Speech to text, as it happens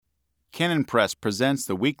Canon Press presents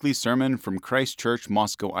the weekly sermon from Christ Church,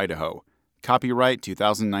 Moscow, Idaho. Copyright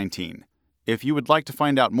 2019. If you would like to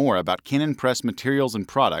find out more about Canon Press materials and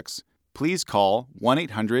products, please call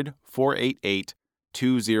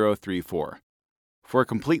 1-800-488-2034. For a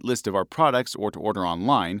complete list of our products or to order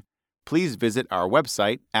online, please visit our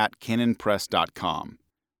website at canonpress.com.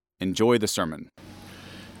 Enjoy the sermon.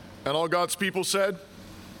 And all God's people said,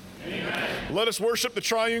 Amen. Let us worship the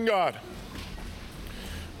triune God.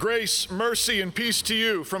 Grace, mercy, and peace to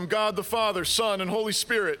you from God the Father, Son, and Holy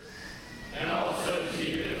Spirit. And also to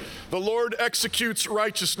you. The Lord executes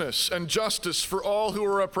righteousness and justice for all who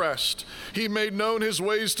are oppressed. He made known his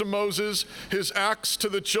ways to Moses, his acts to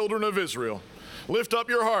the children of Israel. Lift up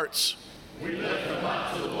your hearts. We lift them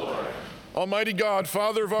up to the Lord. Almighty God,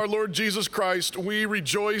 Father of our Lord Jesus Christ, we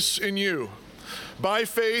rejoice in you. By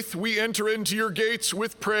faith, we enter into your gates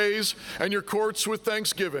with praise and your courts with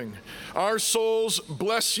thanksgiving. Our souls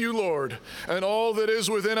bless you, Lord, and all that is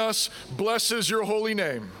within us blesses your holy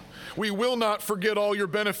name. We will not forget all your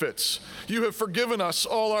benefits. You have forgiven us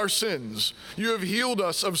all our sins. You have healed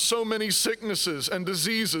us of so many sicknesses and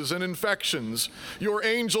diseases and infections. Your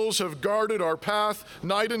angels have guarded our path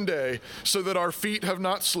night and day so that our feet have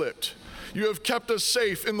not slipped. You have kept us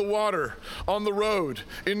safe in the water, on the road,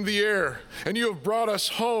 in the air, and you have brought us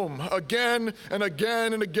home again and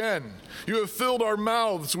again and again. You have filled our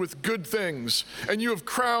mouths with good things, and you have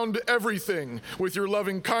crowned everything with your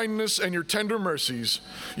loving kindness and your tender mercies.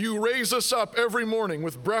 You raise us up every morning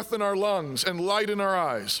with breath in our lungs and light in our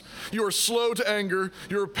eyes. You are slow to anger,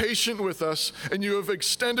 you are patient with us, and you have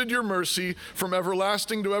extended your mercy from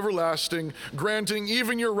everlasting to everlasting, granting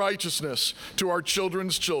even your righteousness to our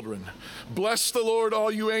children's children. Bless the Lord,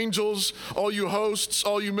 all you angels, all you hosts,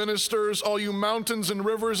 all you ministers, all you mountains and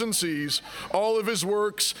rivers and seas, all of his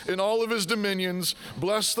works and all of his dominions.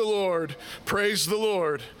 Bless the Lord. Praise the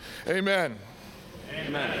Lord. Amen.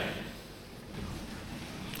 Amen.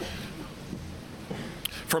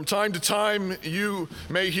 From time to time, you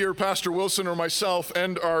may hear Pastor Wilson or myself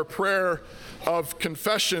end our prayer of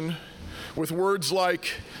confession with words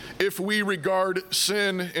like, if we regard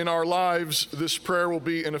sin in our lives, this prayer will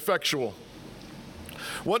be ineffectual.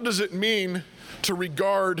 What does it mean to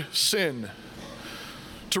regard sin?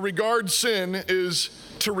 To regard sin is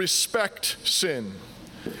to respect sin.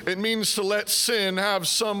 It means to let sin have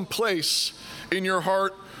some place in your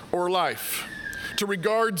heart or life. To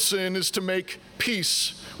regard sin is to make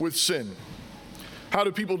peace with sin. How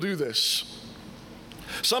do people do this?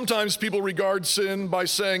 Sometimes people regard sin by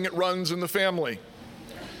saying it runs in the family.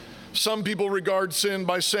 Some people regard sin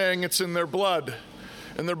by saying it's in their blood,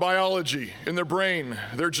 in their biology, in their brain.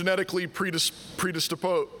 They're genetically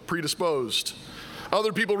predisposed.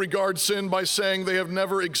 Other people regard sin by saying they have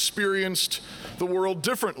never experienced the world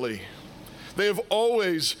differently. They have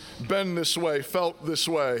always been this way, felt this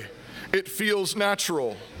way. It feels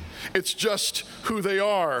natural. It's just who they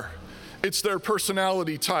are. It's their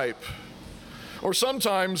personality type. Or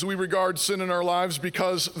sometimes we regard sin in our lives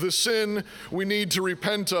because the sin we need to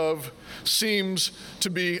repent of seems to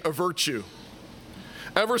be a virtue.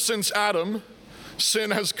 Ever since Adam, sin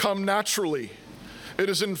has come naturally. It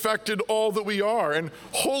has infected all that we are, and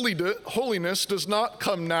holiness does not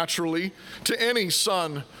come naturally to any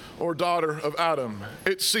son or daughter of Adam.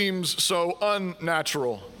 It seems so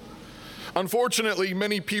unnatural. Unfortunately,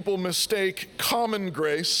 many people mistake common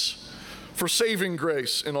grace for saving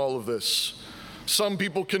grace in all of this. Some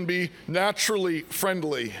people can be naturally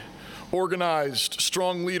friendly, organized,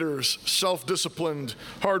 strong leaders, self-disciplined,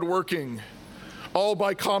 hardworking, all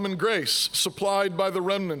by common grace, supplied by the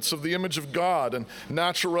remnants of the image of God and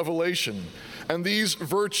natural revelation. And these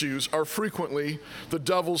virtues are frequently the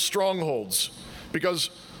devil's strongholds, because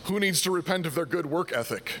who needs to repent of their good work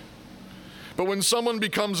ethic? But when someone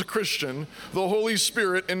becomes a Christian, the Holy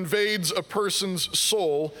Spirit invades a person's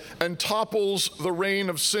soul and topples the reign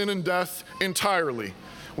of sin and death entirely.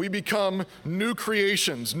 We become new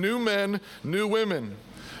creations, new men, new women.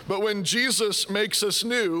 But when Jesus makes us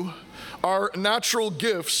new, our natural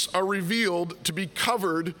gifts are revealed to be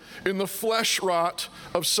covered in the flesh rot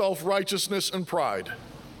of self-righteousness and pride.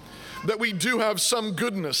 That we do have some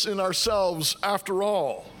goodness in ourselves after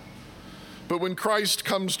all. But when Christ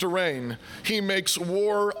comes to reign, he makes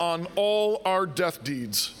war on all our death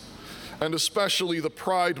deeds, and especially the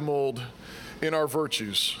pride mold in our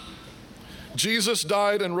virtues. Jesus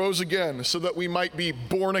died and rose again so that we might be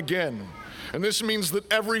born again. And this means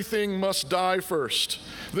that everything must die first.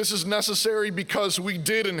 This is necessary because we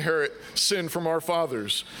did inherit sin from our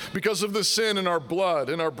fathers, because of the sin in our blood,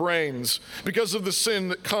 in our brains, because of the sin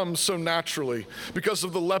that comes so naturally, because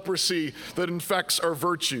of the leprosy that infects our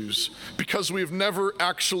virtues, because we have never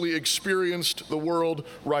actually experienced the world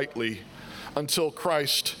rightly until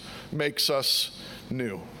Christ makes us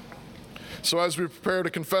new. So as we prepare to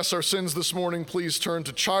confess our sins this morning, please turn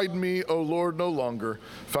to Chide Me, O Lord, No Longer,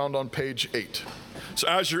 found on page 8. So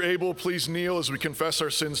as you're able, please kneel as we confess our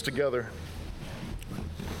sins together.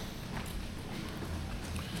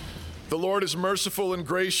 The Lord is merciful and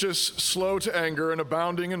gracious, slow to anger and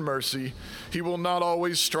abounding in mercy. He will not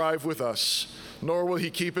always strive with us, nor will he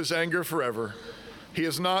keep his anger forever. He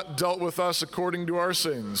has not dealt with us according to our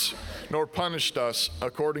sins, nor punished us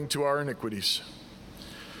according to our iniquities.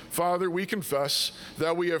 Father, we confess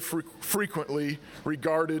that we have frequently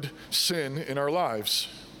regarded sin in our lives.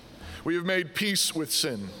 We have made peace with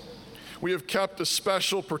sin. We have kept a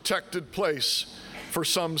special protected place for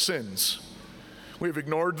some sins. We have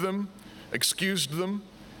ignored them, excused them,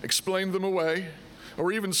 explained them away,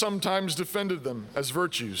 or even sometimes defended them as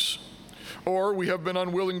virtues. Or we have been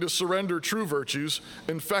unwilling to surrender true virtues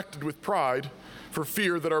infected with pride for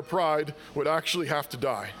fear that our pride would actually have to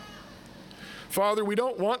die. Father, we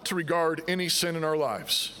don't want to regard any sin in our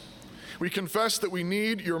lives. We confess that we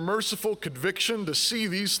need your merciful conviction to see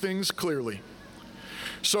these things clearly.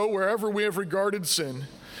 So wherever we have regarded sin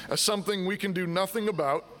as something we can do nothing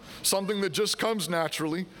about, something that just comes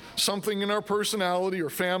naturally, something in our personality or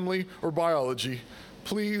family or biology,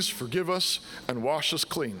 please forgive us and wash us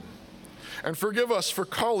clean. And forgive us for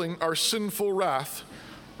calling our sinful wrath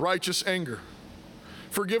righteous anger.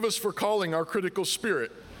 Forgive us for calling our critical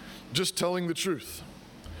spirit just telling the truth.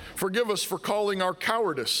 Forgive us for calling our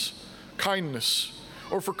cowardice kindness,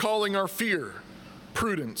 or for calling our fear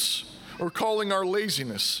prudence, or calling our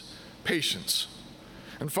laziness patience.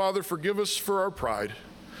 And Father, forgive us for our pride,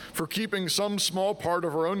 for keeping some small part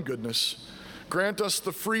of our own goodness. Grant us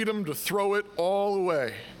the freedom to throw it all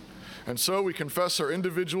away. And so we confess our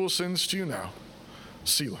individual sins to you now.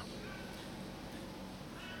 Selah.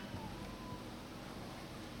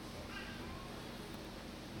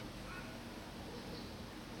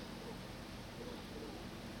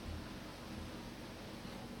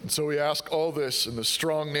 And so we ask all this in the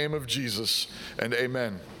strong name of Jesus, and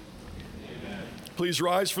amen. Amen. Please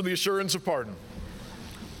rise for the assurance of pardon.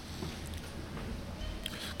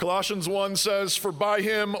 Colossians 1 says, "For by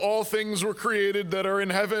him all things were created that are in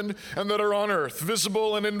heaven and that are on earth,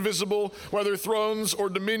 visible and invisible, whether thrones or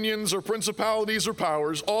dominions or principalities or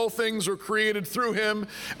powers. All things were created through him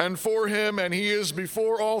and for him, and he is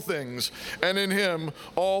before all things, and in him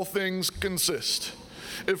all things consist."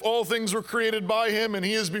 If all things were created by him and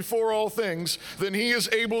he is before all things, then he is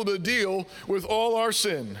able to deal with all our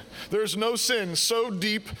sin. There's no sin so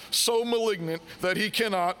deep, so malignant, that he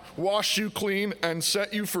cannot wash you clean and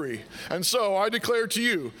set you free. And so I declare to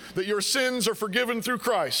you that your sins are forgiven through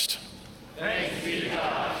Christ. Thanks be to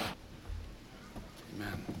God.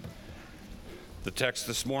 Amen. The text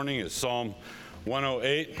this morning is Psalm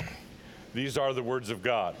 108. These are the words of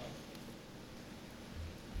God.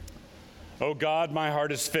 O God, my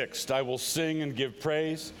heart is fixed. I will sing and give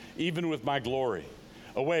praise, even with my glory.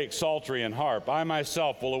 Awake, psaltery and harp. I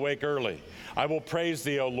myself will awake early. I will praise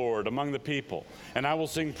thee, O Lord, among the people, and I will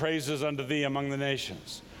sing praises unto thee among the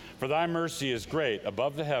nations. For thy mercy is great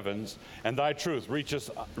above the heavens, and thy truth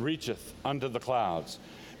reacheth unto the clouds.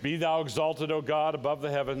 Be thou exalted, O God, above the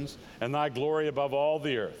heavens, and thy glory above all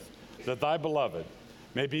the earth, that thy beloved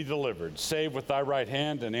may be delivered. Save with thy right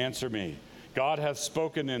hand and answer me. God hath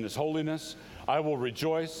spoken in his holiness. I will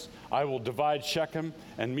rejoice. I will divide Shechem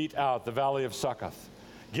and mete out the valley of Succoth.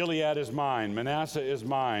 Gilead is mine. Manasseh is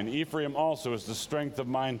mine. Ephraim also is the strength of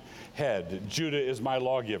mine head. Judah is my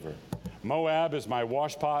lawgiver. Moab is my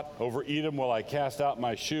washpot. Over Edom will I cast out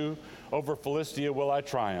my shoe. Over Philistia will I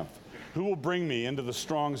triumph. Who will bring me into the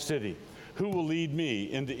strong city? Who will lead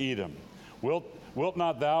me into Edom? Wilt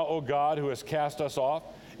not thou, O God, who hast cast us off?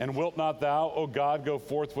 And wilt not thou, O God, go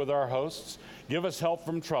forth with our hosts? Give us help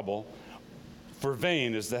from trouble, for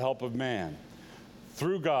vain is the help of man.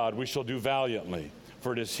 Through God we shall do valiantly,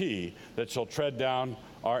 for it is he that shall tread down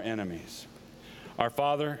our enemies. Our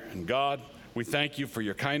Father and God, we thank you for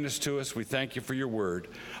your kindness to us. We thank you for your word.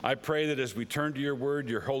 I pray that as we turn to your word,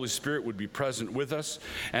 your Holy Spirit would be present with us.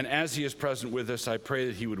 And as he is present with us, I pray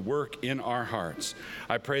that he would work in our hearts.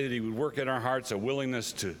 I pray that he would work in our hearts a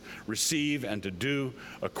willingness to receive and to do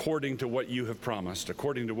according to what you have promised,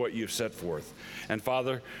 according to what you have set forth. And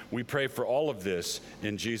Father, we pray for all of this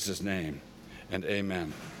in Jesus' name, and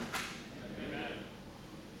amen.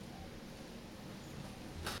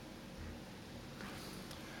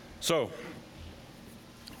 So,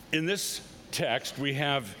 in this text, we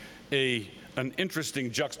have an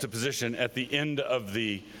interesting juxtaposition at the end of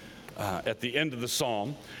the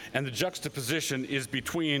psalm, and the juxtaposition is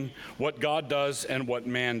between what God does and what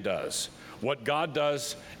man does. What God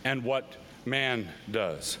does and what man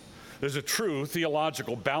does. There's a true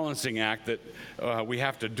theological balancing act that we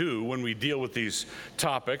have to do when we deal with these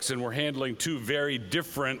topics, and we're handling two very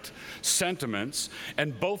different sentiments,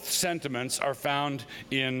 and both sentiments are found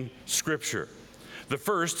in Scripture. The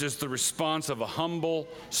first is the response of a humble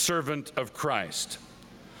servant of Christ.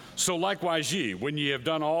 So likewise ye, when ye have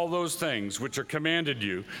done all those things which are commanded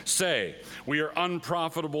you, say, we are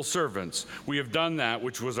unprofitable servants. We have done that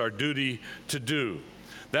which was our duty to do.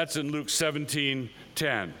 That's in Luke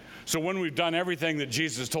 17:10. So when we've done everything that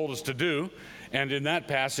Jesus told us to do, and in that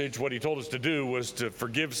passage, what he told us to do was to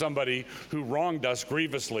forgive somebody who wronged us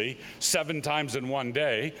grievously 7 times in one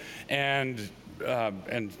day, and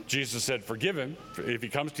Jesus said, forgive him. If he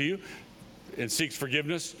comes to you and seeks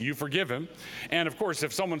forgiveness, you forgive him. And of course,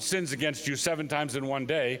 if someone sins against you 7 times in one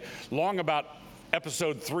day, long about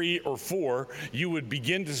episode 3 or 4, you would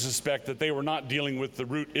begin to suspect that they were not dealing with the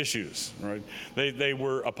root issues, right? They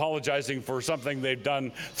were apologizing for something they've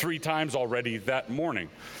done 3 times already that morning.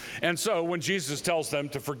 And so when Jesus tells them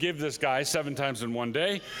to forgive this guy 7 times in one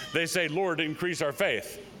day, they say, Lord, increase our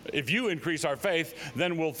faith. If you increase our faith,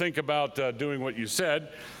 then we'll think about doing what you said.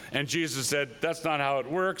 And Jesus said, that's not how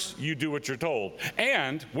it works. You do what you're told.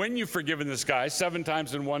 And when you've forgiven this guy 7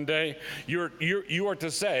 times in one day, you are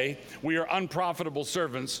to say, we are unprofitable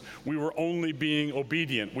servants. We were only being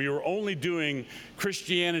obedient. We were only doing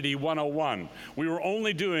Christianity 101. We were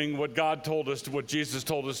only doing what God told us, what Jesus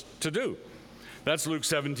told us to do. That's Luke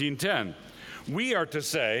 17:10. We are to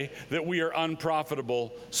say that we are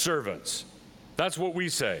unprofitable servants. That's what we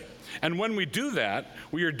say. And when we do that,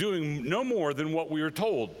 we are doing no more than what we are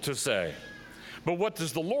told to say. But what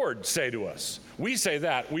does the Lord say to us? We say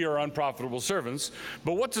that we are unprofitable servants,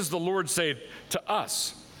 but what does the Lord say to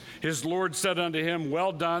us? His Lord said unto him,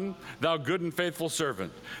 well done, thou good and faithful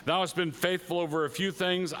servant. Thou hast been faithful over a few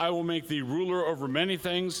things. I will make thee ruler over many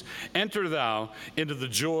things. Enter thou into the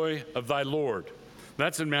joy of thy Lord.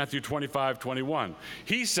 That's in Matthew 25:21.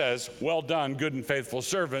 He says, well done, good and faithful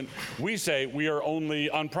servant. We say we are only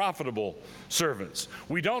unprofitable servants.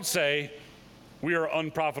 We don't say we are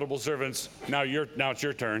unprofitable servants, now it's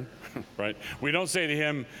your turn, right? We don't say to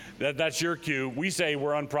him that's your cue. We say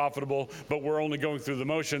we're unprofitable, but we're only going through the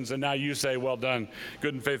motions, and now you say, well done,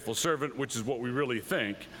 good and faithful servant, which is what we really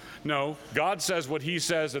think. No, God says what he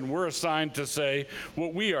says, and we're assigned to say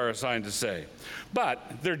what we are assigned to say. But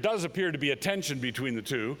there does appear to be a tension between the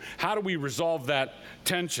two. How do we resolve that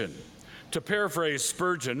tension? To paraphrase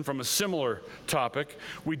Spurgeon from a similar topic,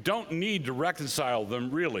 we don't need to reconcile them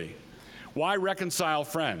really. Why reconcile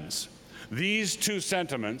friends? These two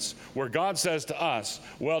sentiments, where God says to us,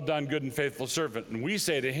 well done, good and faithful servant, and we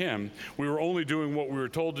say to him, we were only doing what we were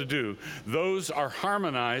told to do, those are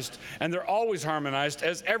harmonized, and they're always harmonized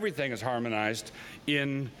as everything is harmonized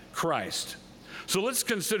in Christ. So let's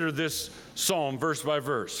consider this psalm verse by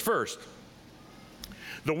verse. First,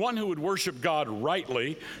 the one who would worship God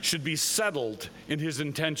rightly should be settled in his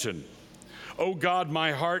intention. Oh God,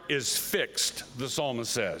 my heart is fixed, the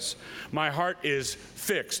psalmist says. My heart is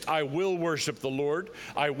fixed. I will worship the Lord.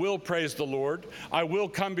 I will praise the Lord. I will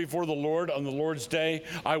come before the Lord on the Lord's day.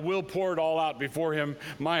 I will pour it all out before him.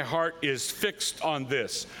 My heart is fixed on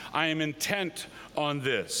this. I am intent on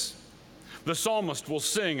this. The psalmist will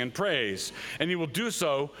sing and praise, and he will do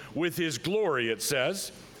so with his glory, it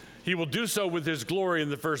says. He will do so with his glory in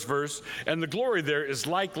the first verse, and the glory there is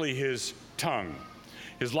likely his tongue.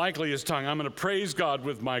 Is likely his tongue. I'm going to praise God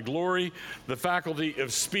with my glory. The faculty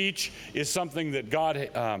of speech is something that God,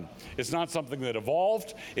 it's not something that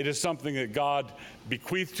evolved. It is something that God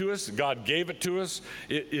bequeathed to us. God gave it to us.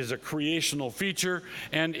 It is a creational feature,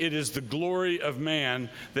 and it is the glory of man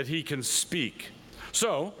that he can speak.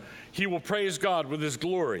 So, he will praise God with his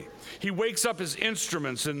glory. He wakes up his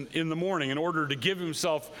instruments in the morning in order to give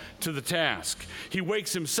himself to the task. He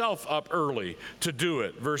wakes himself up early to do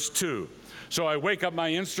it. Verse 2. So I wake up my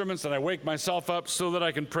instruments and I wake myself up so that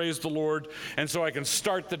I can praise the Lord, and so I can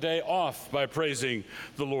start the day off by praising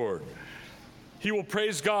the Lord. He will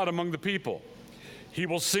praise God among the people. He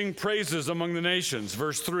will sing praises among the nations.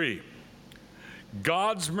 Verse 3.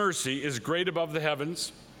 God's mercy is great above the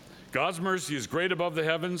heavens. God's mercy is great above the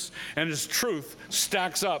heavens, and his truth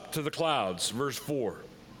stacks up to the clouds. Verse 4.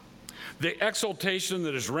 The exaltation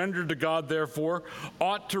that is rendered to God, therefore,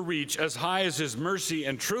 ought to reach as high as his mercy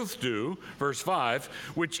and truth do, verse 5,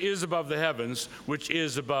 which is above the heavens, which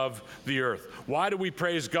is above the earth. Why do we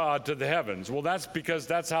praise God to the heavens? Well, that's because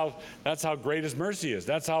that's how great his mercy is.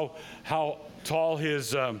 That's how tall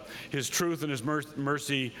his truth and his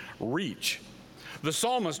mercy reach. The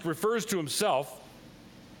psalmist refers to himself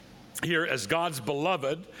here as God's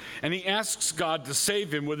beloved, and he asks God to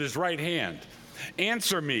save him with his right hand.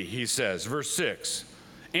 Answer me, he says, verse 6.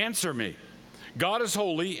 Answer me. God is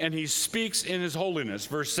holy, and he speaks in his holiness,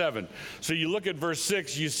 verse 7. So you look at verse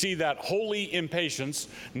 6, you see that holy impatience,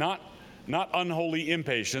 not unholy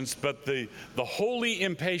impatience, but the holy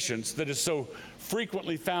impatience that is so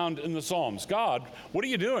frequently found in the Psalms. God, what are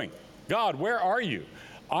you doing? God, where are you?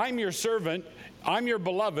 I'm your servant. I'm your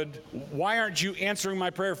beloved. Why aren't you answering my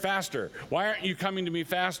prayer faster? Why aren't you coming to me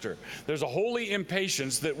faster? There's a holy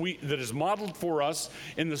impatience that is modeled for us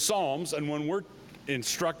in the Psalms, and when we're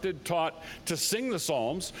instructed, taught to sing the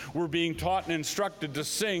Psalms, we're being taught and instructed to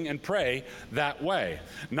sing and pray that way.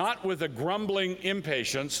 Not with a grumbling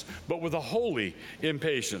impatience, but with a holy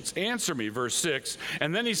impatience. Answer me, verse 6.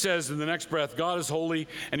 And then he says in the next breath, God is holy,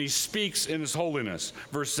 and he speaks in his holiness,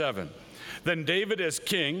 verse 7. Then David, as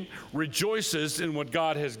king, rejoices in what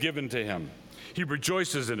God has given to him. He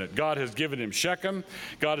rejoices in it. God has given him Shechem.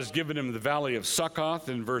 God has given him the valley of Succoth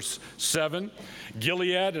in verse 7.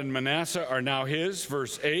 Gilead and Manasseh are now his,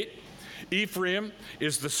 verse 8. Ephraim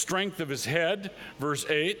is the strength of his head, verse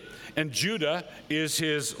 8. And Judah is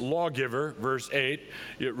his lawgiver, verse 8.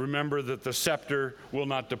 You remember that the scepter will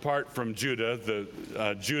not depart from Judah.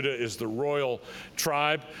 Judah is the royal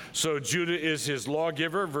tribe. So Judah is his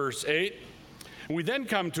lawgiver, verse 8. We then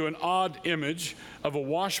come to an odd image of a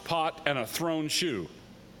washpot and a thrown shoe.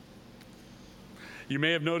 You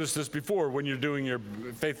may have noticed this before when you're doing your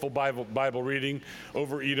faithful Bible reading.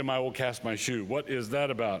 Over Edom I will cast my shoe. What is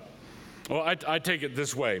that about? Well, I take it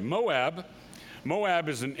this way. Moab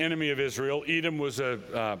is an enemy of Israel. Edom was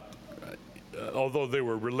although they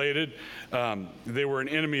were related, they were an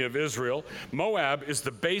enemy of Israel. Moab is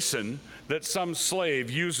the basin that some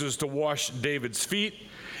slave uses to wash David's feet.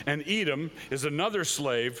 And Edom is another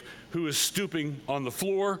slave who is stooping on the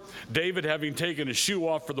floor. David, having taken his shoe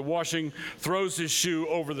off for the washing, throws his shoe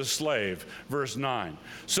over the slave, verse 9.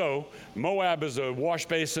 So Moab is a wash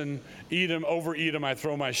basin. Over Edom I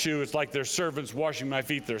throw my shoe. It's like their servants washing my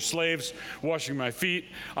feet, their slaves washing my feet.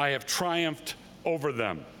 I have triumphed over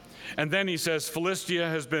them. And then he says Philistia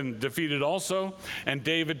has been defeated also, and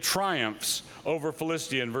David triumphs over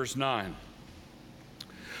Philistia in verse 9.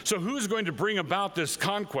 So who's going to bring about this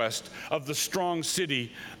conquest of the strong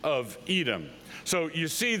city of Edom? So you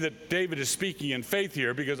see that David is speaking in faith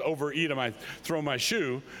here, because over Edom I throw my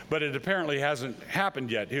shoe, but it apparently hasn't happened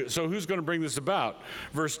yet. So who's going to bring this about?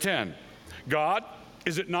 Verse 10, God,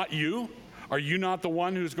 is it not you? Are you not the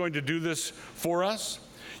one who's going to do this for us?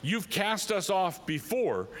 You've cast us off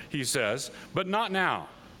before, he says, but not now,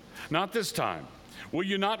 not this time. Will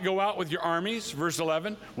you not go out with your armies? Verse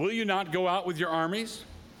 11, will you not go out with your armies?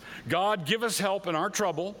 God, give us help in our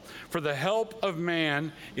trouble, for the help of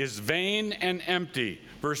man is vain and empty.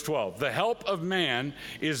 Verse 12, the help of man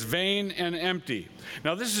is vain and empty.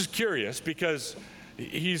 Now this is curious, because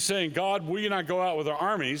he's saying, God, will you not go out with our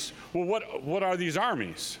armies? Well, what are these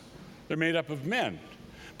armies? They're made up of men.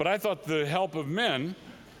 But I thought the help of men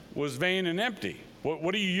was vain and empty.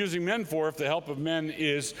 What are you using men for if the help of men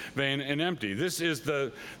is vain and empty? This is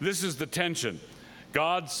the tension.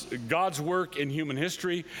 God's work in human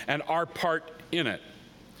history and our part in it.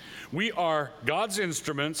 We are God's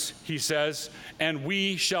instruments, he says, and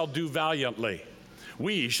we shall do valiantly.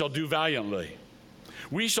 We shall do valiantly.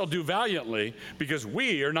 We shall do valiantly because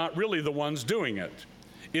we are not really the ones doing it.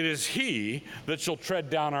 It is he that shall tread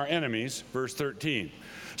down our enemies, verse 13.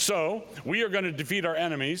 So we are going to defeat our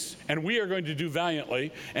enemies, and we are going to do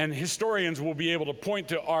valiantly, and historians will be able to point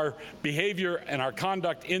to our behavior and our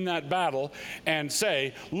conduct in that battle and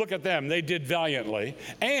say, look at them, they did valiantly.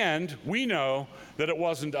 And we know that it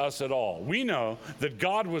wasn't us at all. We know that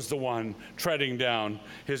God was the one treading down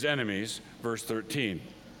his enemies, verse 13.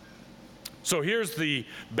 So here's the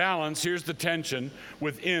balance, here's the tension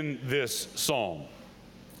within this psalm.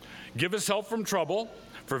 Give us help from trouble,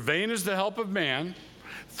 for vain is the help of man.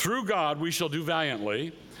 Through God we shall do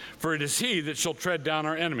valiantly, for it is he that shall tread down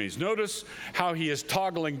our enemies. Notice how he is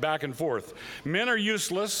toggling back and forth. Men are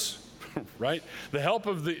useless, right? The help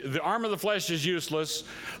of the arm of the flesh is useless.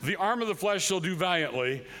 The arm of the flesh shall do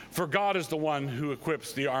valiantly, for God is the one who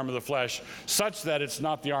equips the arm of the flesh, such that it's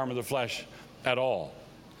not the arm of the flesh at all.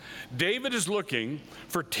 David is looking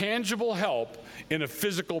for tangible help in a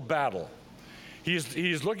physical battle.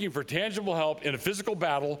 He's looking for tangible help in a physical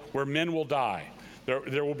battle where men will die.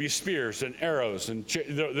 There will be spears and arrows, and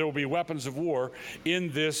there will be weapons of war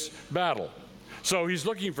in this battle. So he's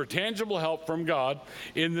looking for tangible help from God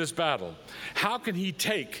in this battle. How can he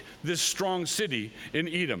take this strong city in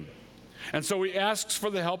Edom? And so he asks for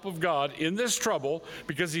the help of God in this trouble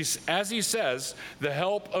because, as he says, the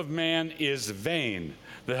help of man is vain.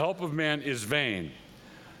 The help of man is vain.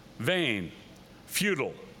 Vain,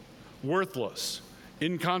 futile, worthless,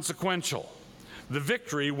 inconsequential. The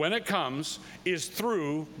victory, when it comes, is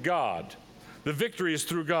through God. The victory is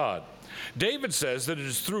through God. David says that it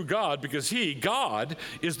is through God because God,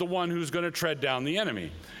 is the one who's going to tread down the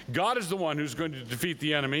enemy. God is the one who's going to defeat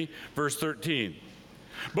the enemy, verse 13.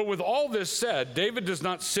 But with all this said, David does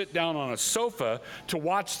not sit down on a sofa to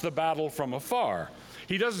watch the battle from afar.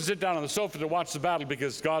 He doesn't sit down on the sofa to watch the battle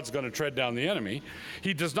because God's going to tread down the enemy.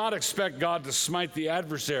 He does not expect God to smite the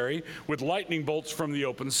adversary with lightning bolts from the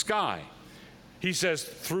open sky. He says,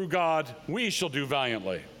 through God, we shall do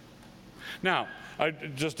valiantly. Now,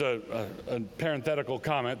 just a parenthetical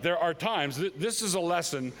comment. There are times, this is a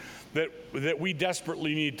lesson that we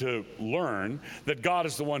desperately need to learn, that God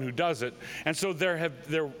is the one who does it. And so there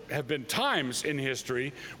have been times in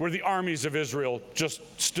history where the armies of Israel just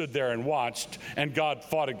stood there and watched, and God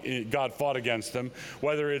fought against them,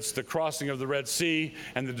 whether it's the crossing of the Red Sea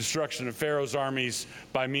and the destruction of Pharaoh's armies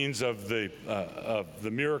by means of the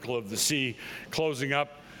miracle of the sea closing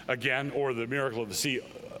up again, or the miracle of the sea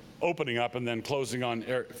opening up and then closing on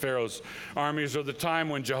Pharaoh's armies, or the time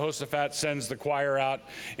when Jehoshaphat sends the choir out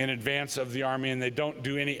in advance of the army and they don't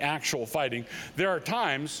do any actual fighting. There are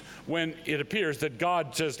times when it appears that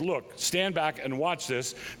God says, look, stand back and watch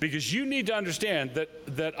this, because you need to understand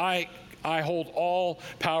that I hold all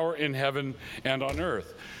power in heaven and on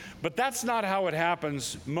earth. But that's not how it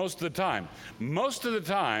happens most of the time. Most of the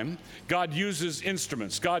time, God uses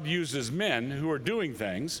instruments. God uses men who are doing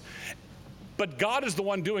things. But God is the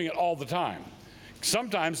one doing it all the time.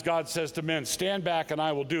 Sometimes God says to men, stand back and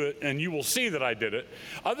I will do it, and you will see that I did it.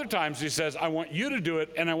 Other times he says, I want you to do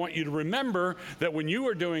it, and I want you to remember that when you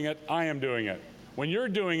are doing it, I am doing it. When you're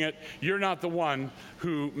doing it, you're not the one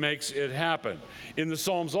who makes it happen. In the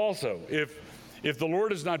Psalms also, if the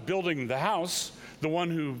Lord is not building the house, the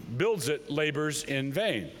one who builds it labors in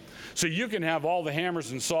vain. So you can have all the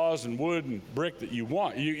hammers and saws and wood and brick that you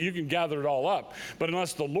want. You can gather it all up. But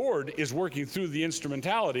unless the Lord is working through the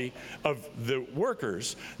instrumentality of the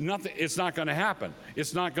workers, it's not going to happen.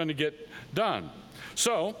 It's not going to get done.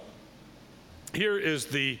 So here is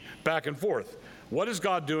the back and forth. What is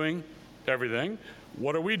God doing? Everything.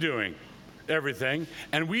 What are we doing? Everything.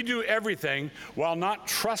 And we do everything while not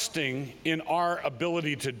trusting in our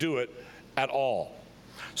ability to do it at all.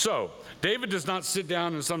 So, David does not sit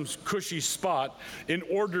down in some cushy spot in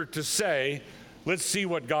order to say, let's see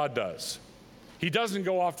what God does. He doesn't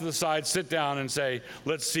go off to the side, sit down and say,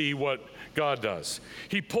 let's see what God does.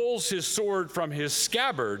 He pulls his sword from his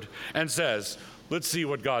scabbard and says, let's see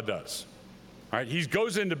what God does. All right? He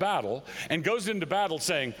goes into battle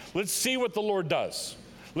saying, let's see what the Lord does.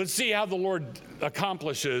 Let's see how the Lord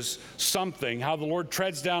accomplishes something, how the Lord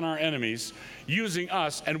treads down our enemies using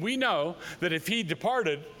us. And we know that if he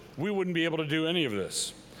departed, we wouldn't be able to do any of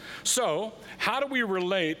this. So, how do we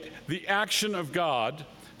relate the action of God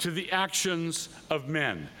to the actions of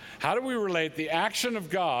men? How do we relate the action of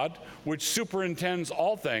God, which superintends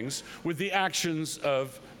all things, with the actions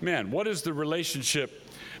of men? What is the relationship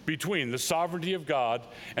between the sovereignty of God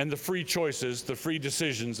and the free choices, the free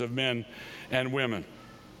decisions of men and women?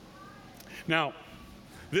 Now,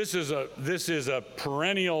 this is a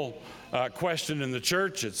perennial question in the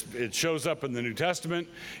church. It shows up in the New Testament.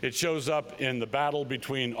 It shows up in the battle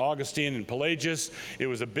between Augustine and Pelagius. It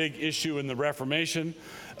was a big issue in the Reformation.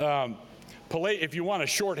 If you want a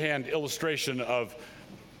shorthand illustration of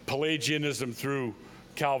Pelagianism through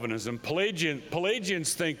Calvinism,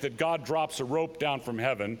 Pelagians think that God drops a rope down from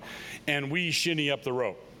heaven and we shinny up the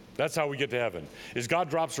rope. That's how we get to heaven, is God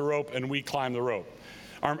drops a rope and we climb the rope.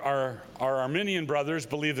 Our Arminian brothers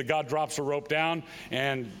believe that God drops a rope down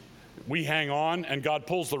and we hang on and God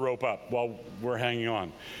pulls the rope up while we're hanging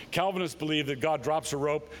on. Calvinists believe that God drops a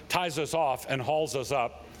rope, ties us off, and hauls us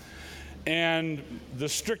up. And the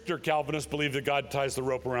stricter Calvinists believe that God ties the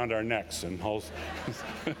rope around our necks and hauls.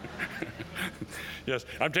 Yes,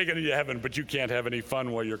 I'm taking you to heaven, but you can't have any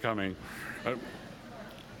fun while you're coming. You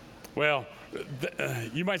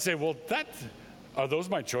might say, well, are those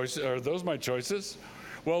my choices?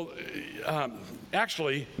 Well,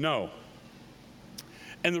 actually, no.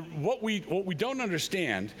 And what we don't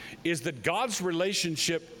understand is that God's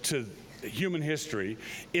relationship to human history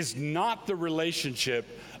is not the relationship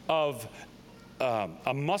of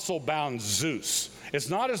a muscle-bound Zeus. It's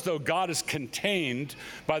not as though God is contained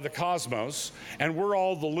by the cosmos and we're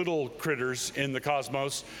all the little critters in the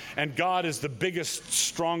cosmos and God is the biggest,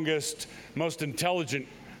 strongest, most intelligent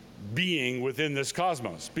being within this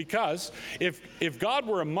cosmos. Because if God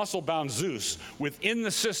were a muscle-bound Zeus within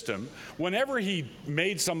the system, whenever he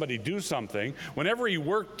made somebody do something, whenever he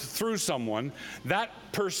worked through someone, that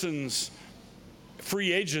person's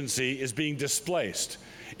free agency is being displaced.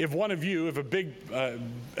 If one of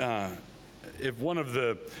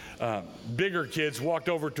the bigger kids walked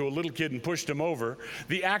over to a little kid and pushed him over,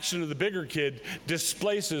 the action of the bigger kid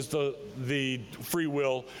displaces the free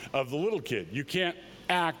will of the little kid. You can't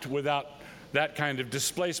act without that kind of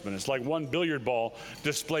displacement. It's like one billiard ball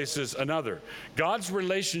displaces another. God's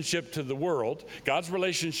relationship to the world, God's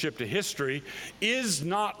relationship to history is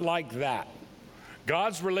not like that.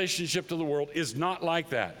 God's relationship to the world is not like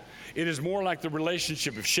that. It is more like the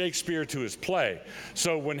relationship of Shakespeare to his play.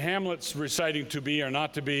 So when Hamlet's reciting to be or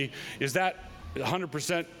not to be, is that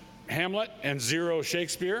 100% Hamlet and 0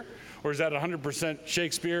 Shakespeare? Or is that 100%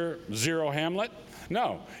 Shakespeare, 0 Hamlet?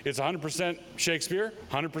 No, it's 100% Shakespeare,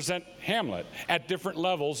 100% Hamlet at different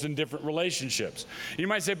levels in different relationships. You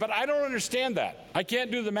might say, but I don't understand that. I can't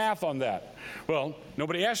do the math on that. Well,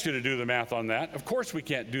 nobody asked you to do the math on that. Of course we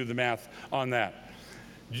can't do the math on that.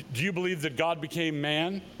 Do you believe that God became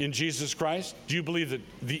man in Jesus Christ? Do you believe that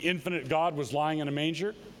the infinite God was lying in a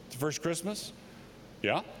manger the first Christmas?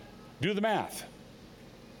 Yeah? Do the math.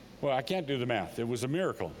 Well, I can't do the math. It was a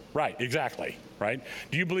miracle. Right, exactly, right?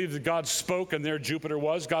 Do you believe that God spoke and there Jupiter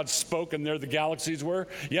was? God spoke and there the galaxies were?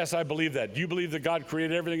 Yes, I believe that. Do you believe that God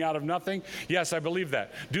created everything out of nothing? Yes, I believe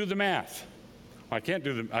that. Do the math. I can't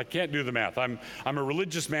do the math. I'm a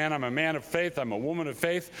religious man. I'm a man of faith. I'm a woman of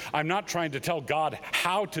faith. I'm not trying to tell God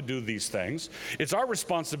how to do these things. It's our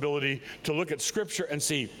responsibility to look at Scripture and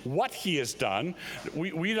see what He has done.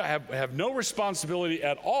 We have no responsibility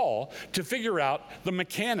at all to figure out the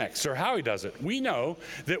mechanics or how He does it. We know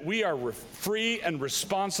that we are free and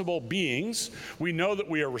responsible beings. We know that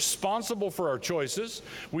we are responsible for our choices.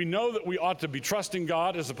 We know that we ought to be trusting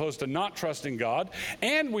God as opposed to not trusting God.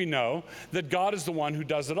 And we know that God is the one who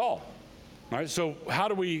does it all. All right, so how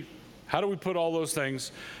do we put all those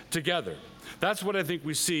things together? That's what I think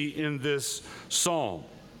we see in this psalm.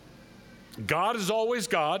 God is always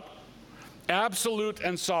God, absolute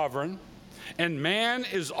and sovereign, and man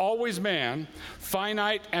is always man,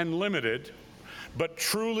 finite and limited, but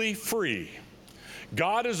truly free.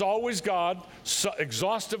 God is always God,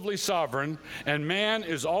 exhaustively sovereign, and man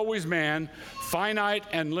is always man, finite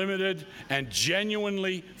and limited, and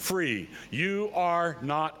genuinely free. You are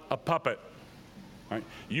not a puppet. Right?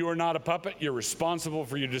 You are not a puppet. You're responsible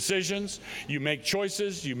for your decisions. You make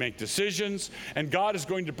choices. You make decisions. And God is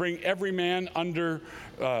going to bring every man under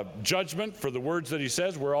judgment for the words that he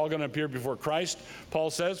says. We're all going to appear before Christ. Paul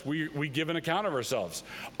says we give an account of ourselves.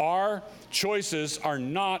 Our choices are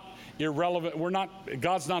not irrelevant.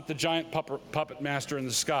 God's not the giant puppet master in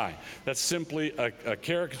the sky. That's simply a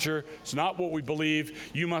caricature. It's not what we believe.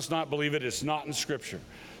 You must not believe it. It's not in Scripture.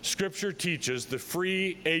 Scripture teaches the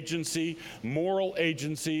free agency, moral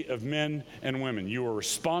agency of men and women. You are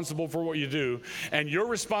responsible for what you do, and your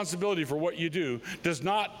responsibility for what you do does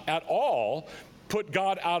not at all put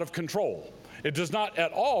God out of control. It does not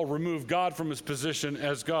at all remove God from his position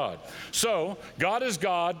as God. So, God is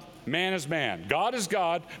God, man is man. God is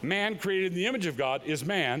God, man created in the image of God is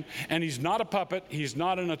man, and he's not a puppet, he's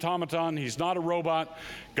not an automaton, he's not a robot.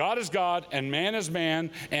 God is God, and man is man,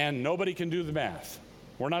 and nobody can do the math.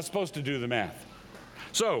 We're not supposed to do the math.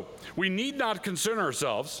 So, we need not concern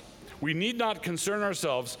ourselves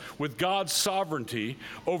with God's sovereignty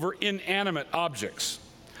over inanimate objects.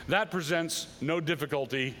 That presents no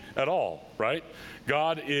difficulty at all, right?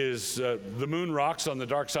 God is, the moon rocks on the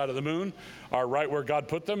dark side of the moon are right where God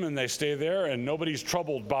put them, and they stay there, and nobody's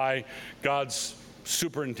troubled by God's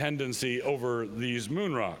superintendency over these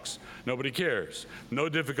moon rocks. Nobody cares. No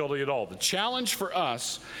difficulty at all. The challenge for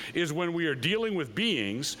us is when we are dealing with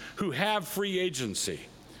beings who have free agency.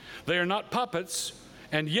 They are not puppets,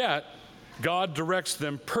 and yet God directs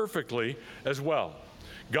them perfectly as well.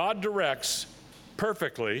 God directs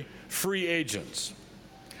perfectly free agents.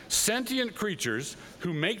 Sentient creatures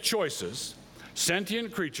who make choices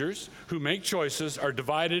are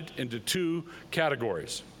divided into two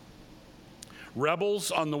categories.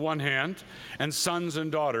 Rebels on the one hand, and sons and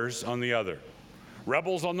daughters on the other.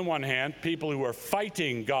 Rebels on the one hand, people who are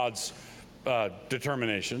fighting God's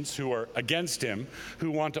determinations, who are against him, who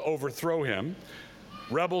want to overthrow him.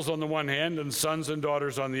 rebels on the one hand and sons and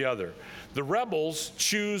daughters on the other. The rebels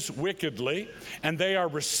choose wickedly, and they are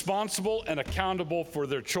responsible and accountable for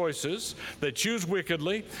their choices. They choose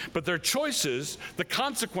wickedly, but their choices, the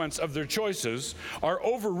consequence of their choices, are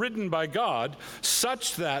overridden by God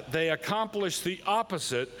such that they accomplish the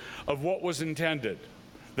opposite of what was intended.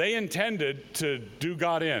 They intended to do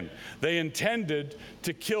God in. They intended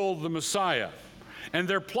to kill the Messiah. And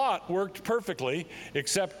their plot worked perfectly,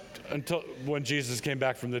 except until when Jesus came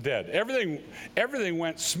back from the dead. Everything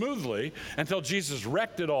went smoothly until Jesus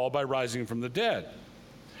wrecked it all by rising from the dead.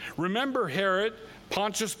 Remember Herod,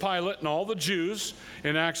 Pontius Pilate, and all the Jews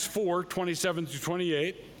in Acts 4, 27 through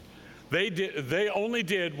 28. They only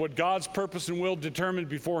did what God's purpose and will determined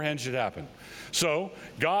beforehand should happen. So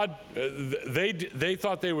God, they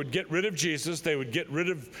thought they would get rid of Jesus. They would get rid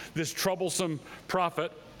of this troublesome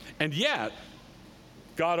prophet. And yet,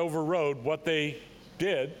 God overrode what they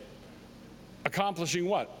did, accomplishing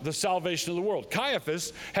what? The salvation of the world.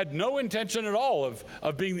 Caiaphas had no intention at all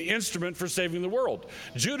of being the instrument for saving the world.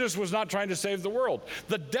 Judas was not trying to save the world.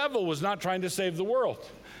 The devil was not trying to save the world.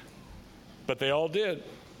 But they all did.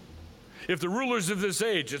 If the rulers of this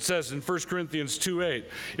age, it says in 1 Corinthians 2:8,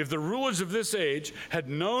 if the rulers of this age had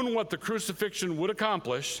known what the crucifixion would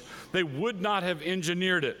accomplish, they would not have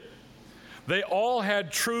engineered it. They all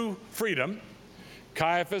had true freedom.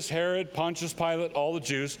 Caiaphas, Herod, Pontius Pilate, all the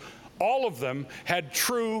Jews, all of them had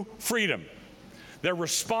true freedom. They're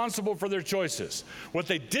responsible for their choices. What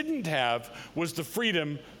they didn't have was the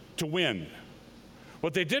freedom to win.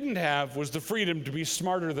 What they didn't have was the freedom to be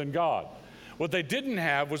smarter than God. What they didn't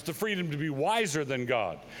have was the freedom to be wiser than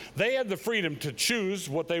God. They had the freedom to choose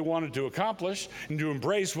what they wanted to accomplish and to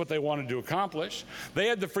embrace what they wanted to accomplish. They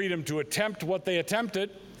had the freedom to attempt what they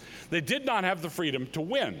attempted. They did not have the freedom to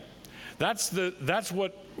win. That's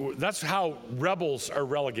how rebels are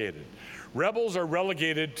relegated. Rebels are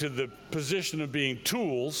relegated to the position of being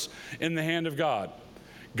tools in the hand of God.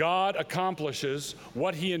 God accomplishes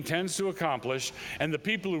what he intends to accomplish, and the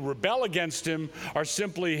people who rebel against him are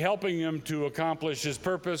simply helping him to accomplish his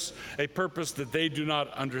purpose, a purpose that they do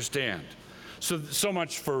not understand. So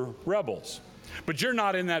much for rebels. But you're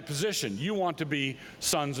not in that position. You want to be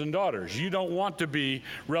sons and daughters. You don't want to be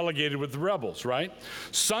relegated with the rebels, right?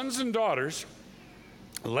 Sons and daughters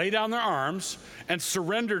lay down their arms and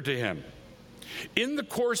surrender to him. In the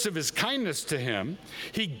course of his kindness to him,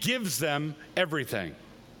 he gives them everything.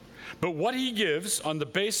 But what he gives on the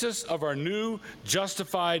basis of our new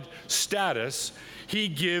justified status, he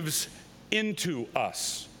gives into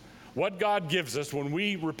us. What God gives us when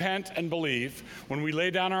we repent and believe, when we lay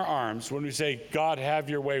down our arms, when we say, God, have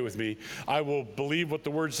your way with me, I will believe what the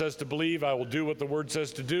word says to believe, I will do what the word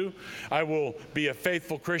says to do, I will be a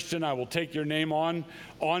faithful Christian, I will take your name on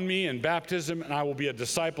me in baptism, and I will be a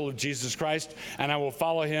disciple of Jesus Christ, and I will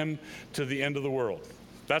follow him to the end of the world.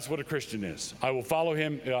 That's what a Christian is. I will follow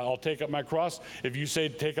him, I'll take up my cross. If you say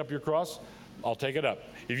take up your cross, I'll take it up.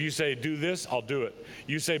 If you say do this, I'll do it.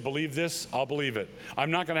 You say believe this, I'll believe it.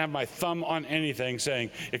 I'm not going to have my thumb on anything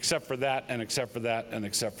saying except for that and except for that and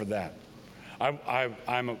except for that.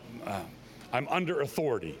 I'm under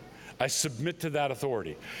authority. I submit to that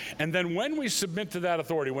authority. And then when we submit to that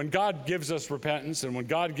authority, when God gives us repentance and when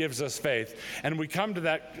God gives us faith, and we come to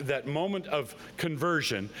that moment of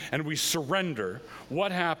conversion and we surrender,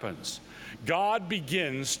 what happens? God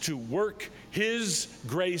begins to work his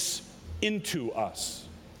grace into us.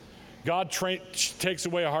 God takes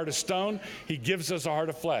away a heart of stone. He gives us a heart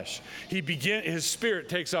of flesh. His Spirit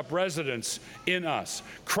takes up residence in us.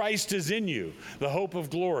 Christ is in you, the hope of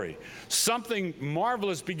glory. Something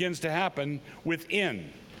marvelous begins to happen within.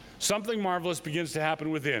 Something marvelous begins to happen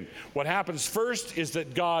within. What happens first is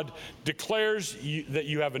that God declares that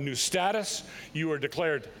you have a new status. You are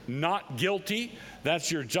declared not guilty.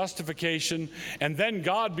 That's your justification. And then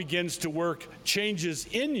God begins to work changes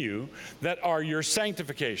in you that are your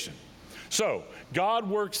sanctification. So, God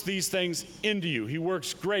works these things into you. He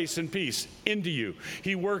works grace and peace into you.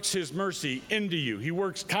 He works his mercy into you. He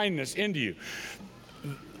works kindness into you.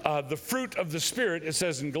 The fruit of the Spirit, it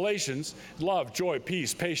says in Galatians, love, joy,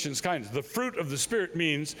 peace, patience, kindness. The fruit of the Spirit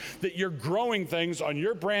means that you're growing things on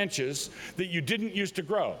your branches that you didn't used to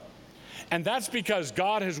grow. And that's because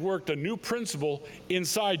God has worked a new principle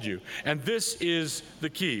inside you. And this is the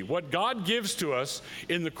key. What God gives to us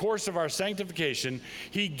in the course of our sanctification,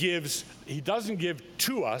 he doesn't give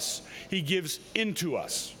to us, he gives into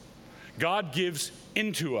us. God gives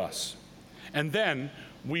into us. And then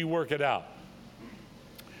we work it out.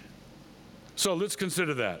 So let's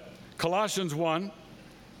consider that. Colossians 1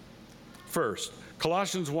 first.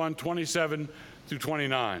 Colossians 1, 27 through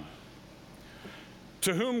 29.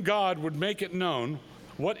 To whom God would make it known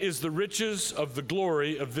What is the riches of the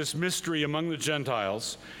glory of this mystery among the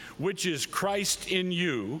Gentiles, which is Christ in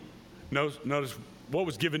you? Notice what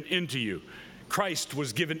was given into you. Christ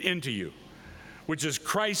was given into you, which is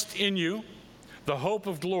Christ in you, the hope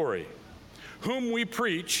of glory, whom we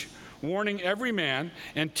preach, warning every man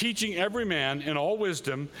and teaching every man in all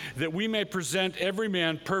wisdom, that we may present every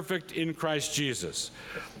man perfect in Christ Jesus.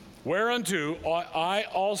 Whereunto I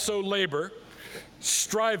also labor,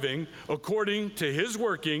 striving according to his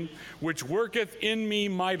working, which worketh in me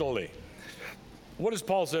mightily. What does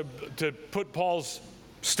Paul say? To put Paul's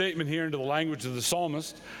statement here into the language of the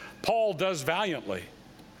psalmist, Paul does valiantly.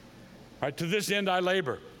 Right? To this end I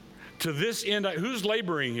labor. To this end, who's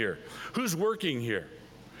laboring here? Who's working here?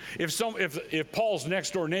 If Paul's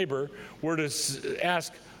next door neighbor were to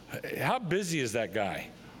ask, how busy is that guy?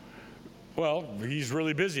 Well, he's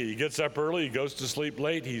really busy. He gets up early, he goes to sleep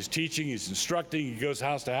late, he's teaching, he's instructing, he goes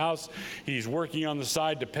house to house, he's working on the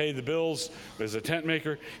side to pay the bills as a tent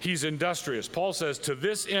maker. He's industrious. Paul says, to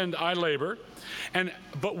this end I labor.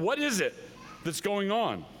 But what is it that's going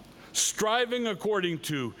on? Striving according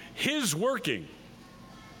to his working.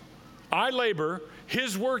 I labor,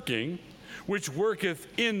 his working, which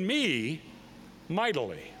worketh in me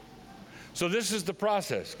mightily. So this is the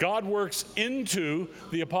process. God works into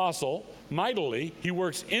the apostle mightily. He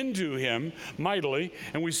works into him mightily.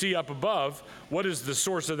 And we see up above, what is the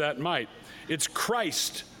source of that might? It's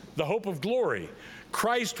Christ, the hope of glory.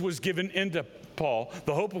 Christ was given into Paul.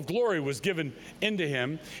 The hope of glory was given into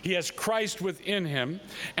him. He has Christ within him.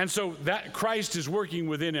 And so that Christ is working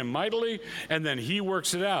within him mightily, and then he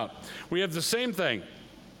works it out. We have the same thing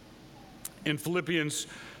in Philippians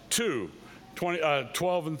 2,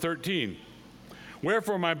 12 and 13.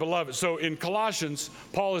 Wherefore, my beloved, so in Colossians,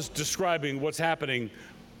 Paul is describing what's happening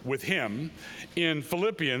with him. In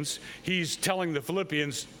Philippians, he's telling the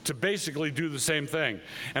Philippians to basically do the same thing.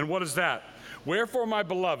 And what is that? Wherefore, my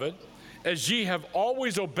beloved, as ye have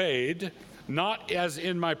always obeyed, not as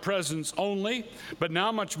in my presence only, but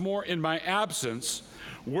now much more in my absence,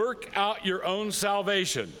 work out your own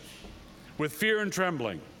salvation with fear and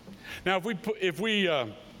trembling. Now, if we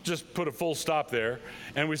just put a full stop there,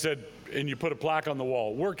 and we said, and you put a plaque on the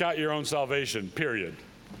wall, work out your own salvation, period.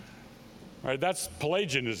 Right? That's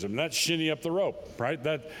Pelagianism. That's shinny up the rope, right?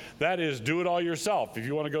 That is do it all yourself. If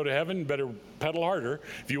you want to go to heaven, you better pedal harder.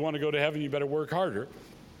 If you want to go to heaven, you better work harder.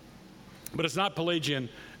 But it's not Pelagian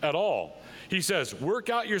at all. He says, work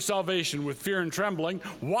out your salvation with fear and trembling.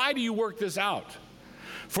 Why do you work this out?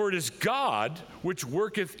 For it is God which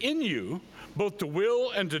worketh in you both to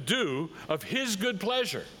will and to do of his good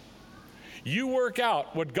pleasure. You work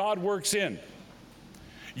out what God works in.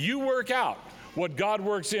 You work out what God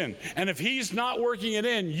works in. And if he's not working it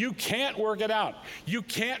in, you can't work it out. You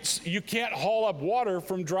can't haul up water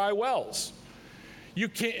from dry wells. You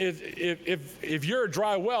can't, if you're a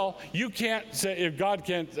dry well, you can't say, if God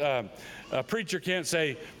can't, a preacher can't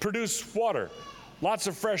say, produce water, lots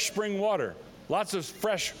of fresh spring water, lots of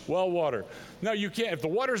fresh well water. No, you can't. If the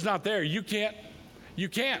water's not there, you can't.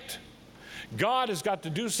 God has got to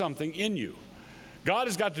do something in you. God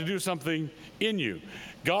has got to do something in you.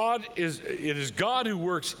 It is God who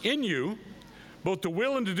works in you, both to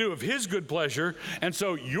will and to do of his good pleasure. And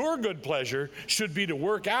so your good pleasure should be to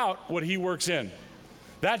work out what he works in.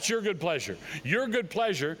 That's your good pleasure. Your good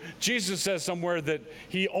pleasure, Jesus says somewhere that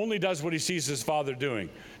he only does what he sees his Father doing.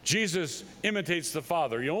 Jesus imitates the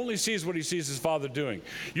Father. He only sees what he sees his Father doing.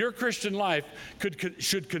 Your Christian life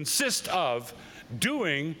should consist of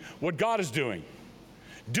doing what God is doing.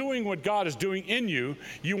 Doing what God is doing in you,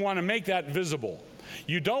 you want to make that visible.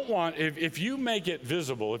 You don't want, if you make it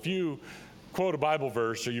visible, if you quote a Bible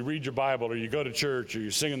verse, or you read your Bible, or you go to church, or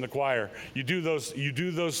you sing in the choir, you do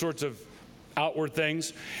those sorts of outward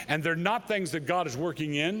things, and they're not things that God is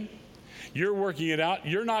working in. You're working it out.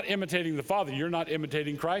 You're not imitating the Father. You're not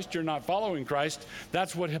imitating Christ. You're not following Christ.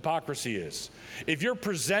 That's what hypocrisy is. If you're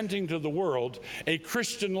presenting to the world a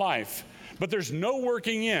Christian life, but there's no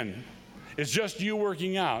working in, it's just you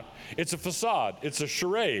working out, it's a facade. It's a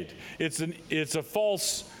charade. It's a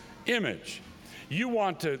false image. You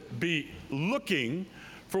want to be looking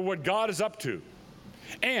for what God is up to.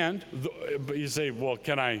 And you say, well,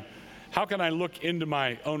 how can I look into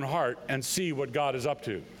my own heart and see what God is up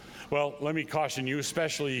to? Well, let me caution you,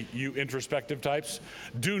 especially you introspective types,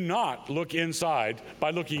 do not look inside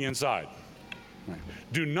by looking inside.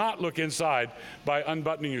 Do not look inside by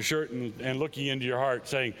unbuttoning your shirt and looking into your heart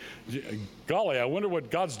saying, golly, I wonder what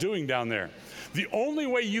God's doing down there. The only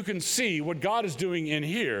way you can see what God is doing in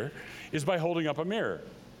here is by holding up a mirror.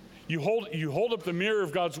 You hold up the mirror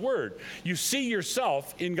of God's word. You see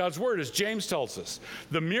yourself in God's word, as James tells us.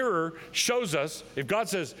 The mirror shows us, if God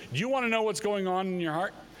says, do you want to know what's going on in your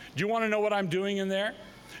heart? Do you want to know what I'm doing in there?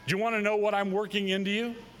 Do you want to know what I'm working into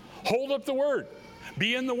you? Hold up the word.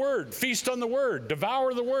 Be in the word. Feast on the word.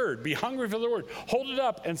 Devour the word. Be hungry for the word. Hold it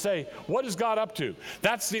up and say, what is God up to?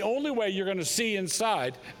 That's the only way you're going to see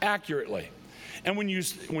inside accurately. And when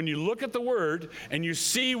you look at the word and you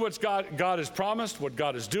see what God has promised, what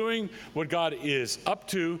God is doing, what God is up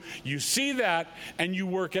to, you see that and you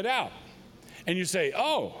work it out. And you say,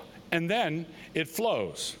 oh, and then it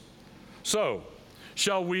flows. So,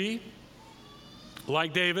 shall we,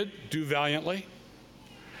 like David, do valiantly?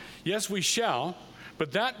 Yes, we shall,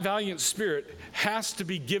 but that valiant spirit has to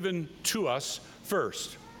be given to us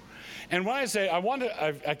first. And when I say,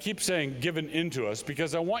 I keep saying given into us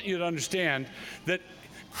because I want you to understand that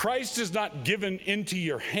Christ is not given into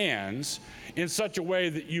your hands in such a way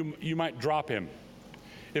that you might drop him.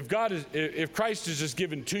 If Christ is just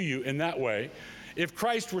given to you in that way, if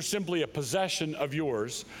Christ were simply a possession of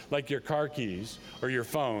yours, like your car keys or your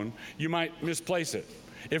phone, you might misplace it.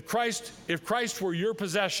 If Christ were your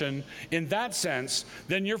possession in that sense,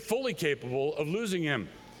 then you're fully capable of losing him.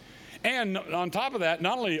 And on top of that,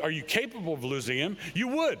 not only are you capable of losing him, you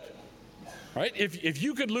would, right? If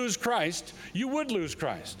you could lose Christ, you would lose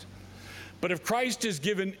Christ. But if Christ is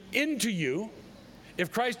given into you, if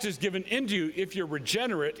you're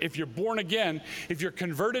regenerate, if you're born again, if you're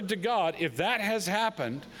converted to God, if that has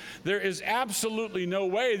happened, there is absolutely no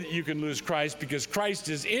way that you can lose Christ because Christ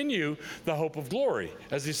is in you, the hope of glory,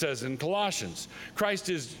 as he says in Colossians. Christ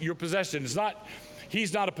is your possession.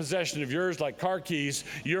 He's not a possession of yours like car keys.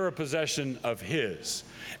 You're a possession of his.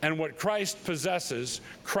 And what Christ possesses,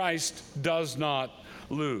 Christ does not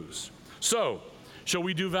lose. So, shall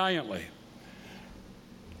we do valiantly?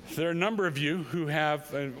 There are a number of you who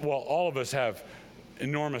have, all of us have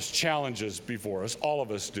enormous challenges before us. All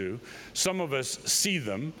of us do. Some of us see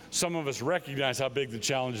them. Some of us recognize how big the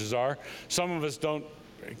challenges are. Some of us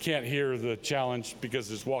can't hear the challenge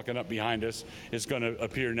because it's walking up behind us. It's going to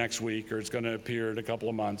appear next week or it's going to appear in a couple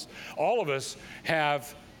of months. All of us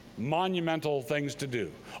have monumental things to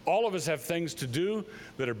do. All of us have things to do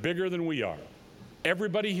that are bigger than we are.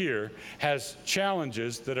 Everybody here has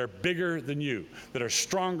challenges that are bigger than you, that are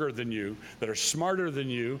stronger than you, that are smarter than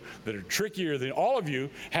you, that are trickier than all of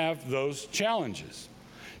you have those challenges.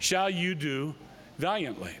 Shall you do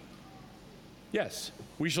valiantly? Yes,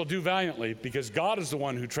 we shall do valiantly because God is the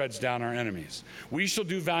one who treads down our enemies. We shall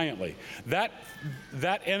do valiantly. That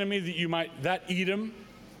enemy that Edom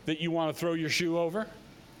that you want to throw your shoe over,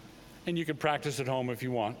 and you can practice at home if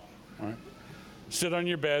you want, all right? Sit on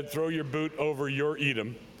your bed, throw your boot over your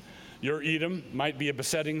Edom. Your Edom might be a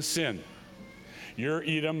besetting sin. Your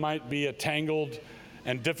Edom might be a tangled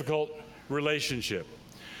and difficult relationship.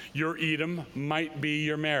 Your Edom might be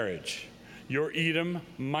your marriage. Your Edom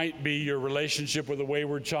might be your relationship with a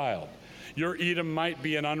wayward child. Your Edom might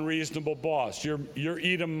be an unreasonable boss. Your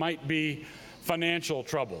Edom might be financial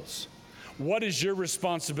troubles. What is your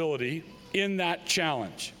responsibility in that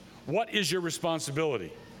challenge? What is your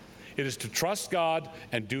responsibility? It is to trust God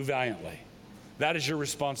and do valiantly. That is your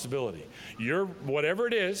responsibility. Whatever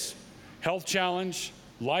it is, health challenge,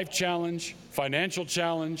 life challenge, financial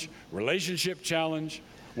challenge, relationship challenge,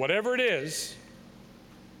 whatever it is,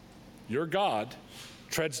 your God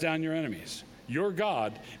treads down your enemies. Your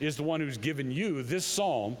God is the one who's given you this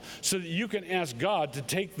psalm so that you can ask God to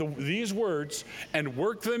take these words and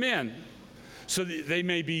work them in so that they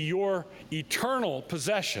may be your eternal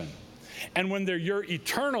possession. And when they're your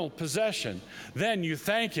eternal possession, then you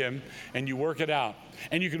thank him and you work it out.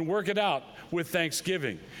 And you can work it out with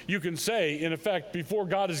thanksgiving. You can say, in effect, before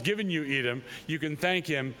God has given you Edom, you can thank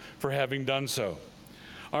him for having done so.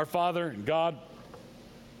 Our Father and God,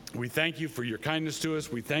 we thank you for your kindness to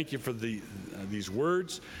us. We thank you for these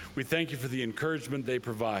words. We thank you for the encouragement they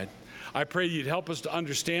provide. I pray you'd help us to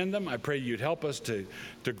understand them. I pray you'd help us to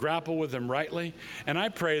grapple with them rightly. And I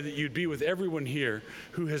pray that you'd be with everyone here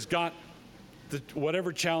who has got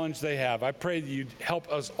whatever challenge they have. I pray that you'd help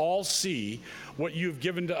us all see what you've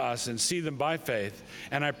given to us and see them by faith.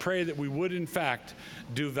 And I pray that we would, in fact,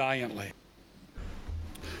 do valiantly.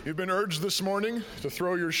 You've been urged this morning to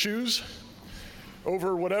throw your shoes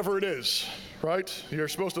over whatever it is, right? You're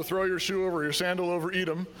supposed to throw your shoe over, your sandal over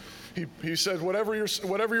Edom. He said, whatever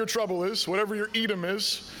your trouble is, whatever your Edom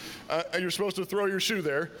is, you're supposed to throw your shoe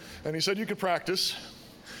there. And he said you could practice.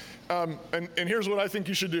 And here's what I think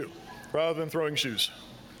you should do, rather than throwing shoes.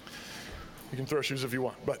 You can throw shoes if you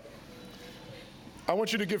want, but I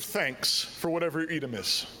want you to give thanks for whatever your Edom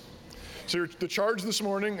is. So the charge this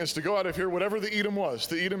morning is to go out of here, whatever the Edom was.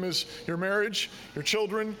 The Edom is your marriage, your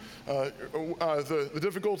children, the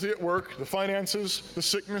difficulty at work, the finances, the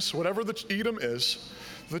sickness, whatever the Edom is.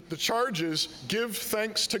 The charge is give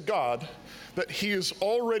thanks to God that he has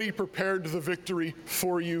already prepared the victory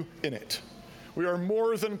for you in it. We are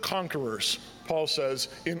more than conquerors, Paul says,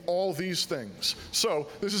 in all these things. So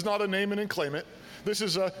this is not a name it and claim it. This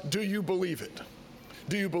is a do you believe it?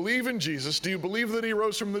 Do you believe in Jesus? Do you believe that he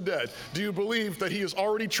rose from the dead? Do you believe that he has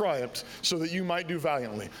already triumphed so that you might do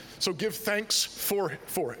valiantly? So give thanks for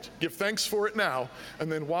it. Give thanks for it now,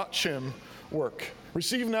 and then watch him work.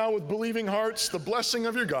 Receive now with believing hearts the blessing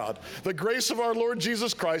of your God, the grace of our Lord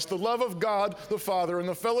Jesus Christ, the love of God the Father, and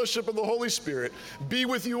the fellowship of the Holy Spirit be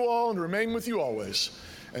with you all and remain with you always.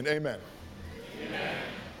 And amen. Amen.